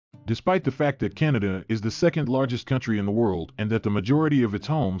Despite the fact that Canada is the second largest country in the world and that the majority of its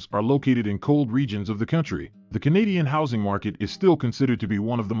homes are located in cold regions of the country, the Canadian housing market is still considered to be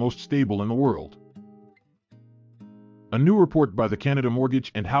one of the most stable in the world. A new report by the Canada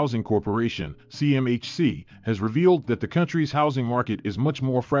Mortgage and Housing Corporation, CMHC, has revealed that the country's housing market is much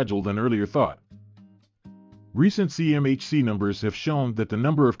more fragile than earlier thought. Recent CMHC numbers have shown that the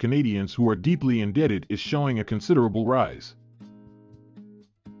number of Canadians who are deeply indebted is showing a considerable rise.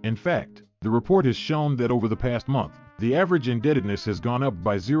 In fact, the report has shown that over the past month, the average indebtedness has gone up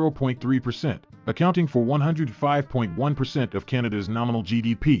by 0.3%, accounting for 105.1% of Canada's nominal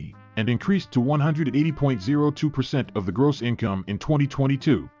GDP, and increased to 180.02% of the gross income in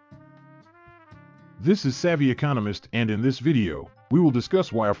 2022. This is Savvy Economist, and in this video, we will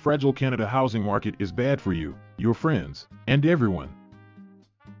discuss why a fragile Canada housing market is bad for you, your friends, and everyone.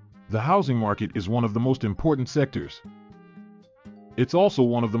 The housing market is one of the most important sectors. It's also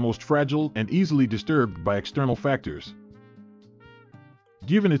one of the most fragile and easily disturbed by external factors.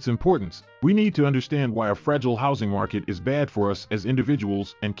 Given its importance, we need to understand why a fragile housing market is bad for us as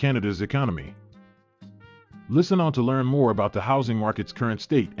individuals and Canada's economy. Listen on to learn more about the housing market's current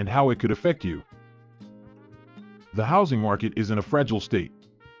state and how it could affect you. The housing market is in a fragile state.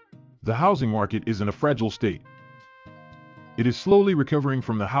 The housing market is in a fragile state. It is slowly recovering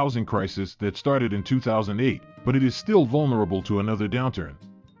from the housing crisis that started in 2008, but it is still vulnerable to another downturn.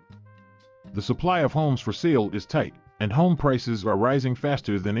 The supply of homes for sale is tight, and home prices are rising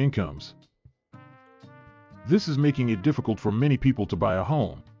faster than incomes. This is making it difficult for many people to buy a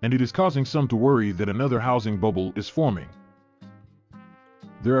home, and it is causing some to worry that another housing bubble is forming.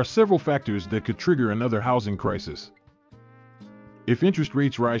 There are several factors that could trigger another housing crisis. If interest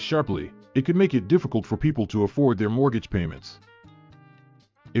rates rise sharply, it could make it difficult for people to afford their mortgage payments.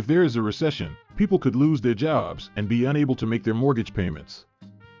 If there is a recession, people could lose their jobs and be unable to make their mortgage payments.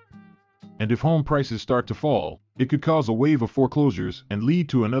 And if home prices start to fall, it could cause a wave of foreclosures and lead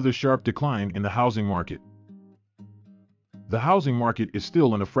to another sharp decline in the housing market. The housing market is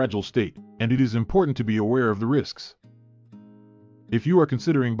still in a fragile state, and it is important to be aware of the risks. If you are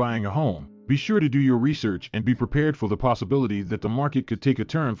considering buying a home, be sure to do your research and be prepared for the possibility that the market could take a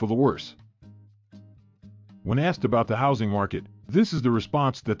turn for the worse. When asked about the housing market, this is the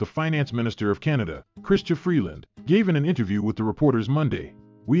response that the Finance Minister of Canada, Chrystia Freeland, gave in an interview with the reporters Monday.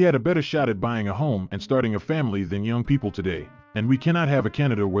 "We had a better shot at buying a home and starting a family than young people today, and we cannot have a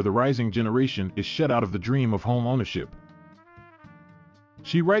Canada where the rising generation is shut out of the dream of home ownership."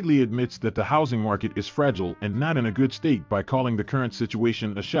 She rightly admits that the housing market is fragile and not in a good state by calling the current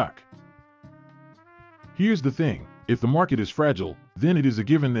situation a shock. Here's the thing, if the market is fragile, then it is a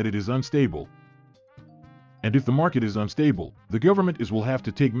given that it is unstable. And if the market is unstable, the government will have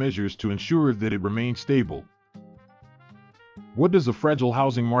to take measures to ensure that it remains stable. What does a fragile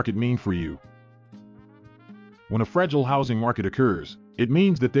housing market mean for you? When a fragile housing market occurs, it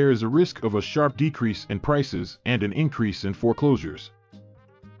means that there is a risk of a sharp decrease in prices and an increase in foreclosures.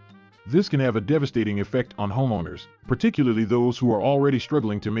 This can have a devastating effect on homeowners, particularly those who are already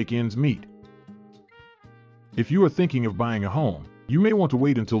struggling to make ends meet. If you are thinking of buying a home, you may want to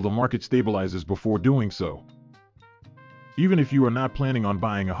wait until the market stabilizes before doing so. Even if you are not planning on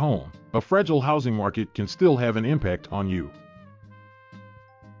buying a home, a fragile housing market can still have an impact on you.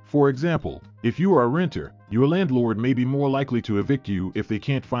 For example, if you are a renter, your landlord may be more likely to evict you if they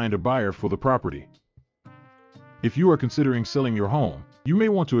can't find a buyer for the property. If you are considering selling your home, you may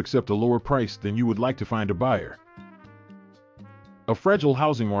want to accept a lower price than you would like to find a buyer. A fragile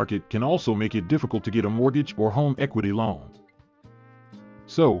housing market can also make it difficult to get a mortgage or home equity loan.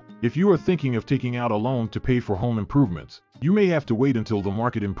 So, if you are thinking of taking out a loan to pay for home improvements, you may have to wait until the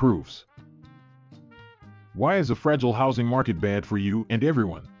market improves. Why is a fragile housing market bad for you and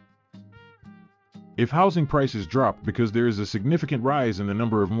everyone? If housing prices drop because there is a significant rise in the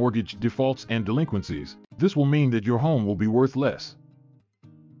number of mortgage defaults and delinquencies, this will mean that your home will be worth less.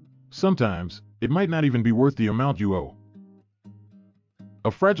 Sometimes, it might not even be worth the amount you owe.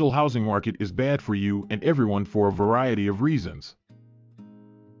 A fragile housing market is bad for you and everyone for a variety of reasons.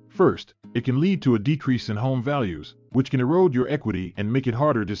 First, it can lead to a decrease in home values, which can erode your equity and make it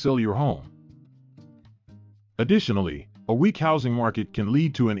harder to sell your home. Additionally, a weak housing market can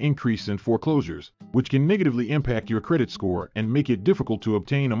lead to an increase in foreclosures, which can negatively impact your credit score and make it difficult to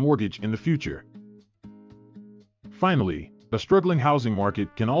obtain a mortgage in the future. Finally, a struggling housing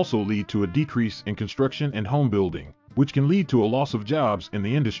market can also lead to a decrease in construction and home building, which can lead to a loss of jobs in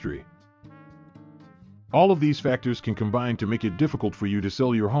the industry. All of these factors can combine to make it difficult for you to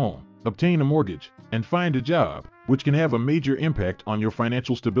sell your home, obtain a mortgage, and find a job, which can have a major impact on your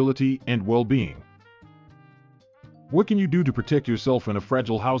financial stability and well-being. What can you do to protect yourself in a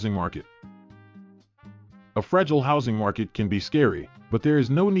fragile housing market? A fragile housing market can be scary, but there is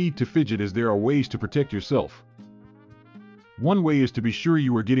no need to fidget as there are ways to protect yourself. One way is to be sure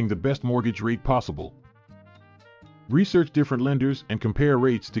you are getting the best mortgage rate possible. Research different lenders and compare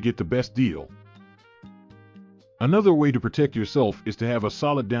rates to get the best deal. Another way to protect yourself is to have a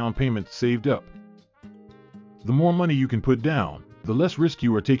solid down payment saved up. The more money you can put down, the less risk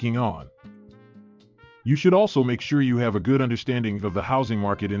you are taking on. You should also make sure you have a good understanding of the housing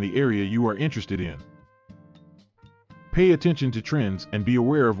market in the area you are interested in. Pay attention to trends and be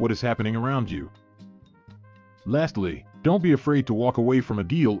aware of what is happening around you. Lastly, don't be afraid to walk away from a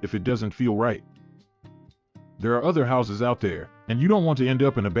deal if it doesn't feel right. There are other houses out there, and you don't want to end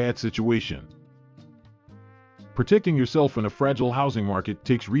up in a bad situation. Protecting yourself in a fragile housing market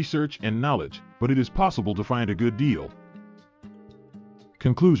takes research and knowledge, but it is possible to find a good deal.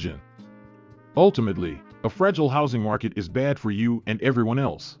 Conclusion. Ultimately, a fragile housing market is bad for you and everyone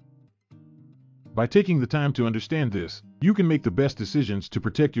else. By taking the time to understand this, you can make the best decisions to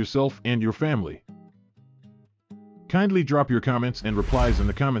protect yourself and your family. Kindly drop your comments and replies in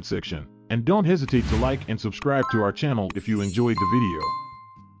the comment section, and don't hesitate to like and subscribe to our channel if you enjoyed the video.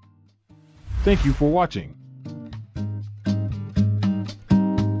 Thank you for watching.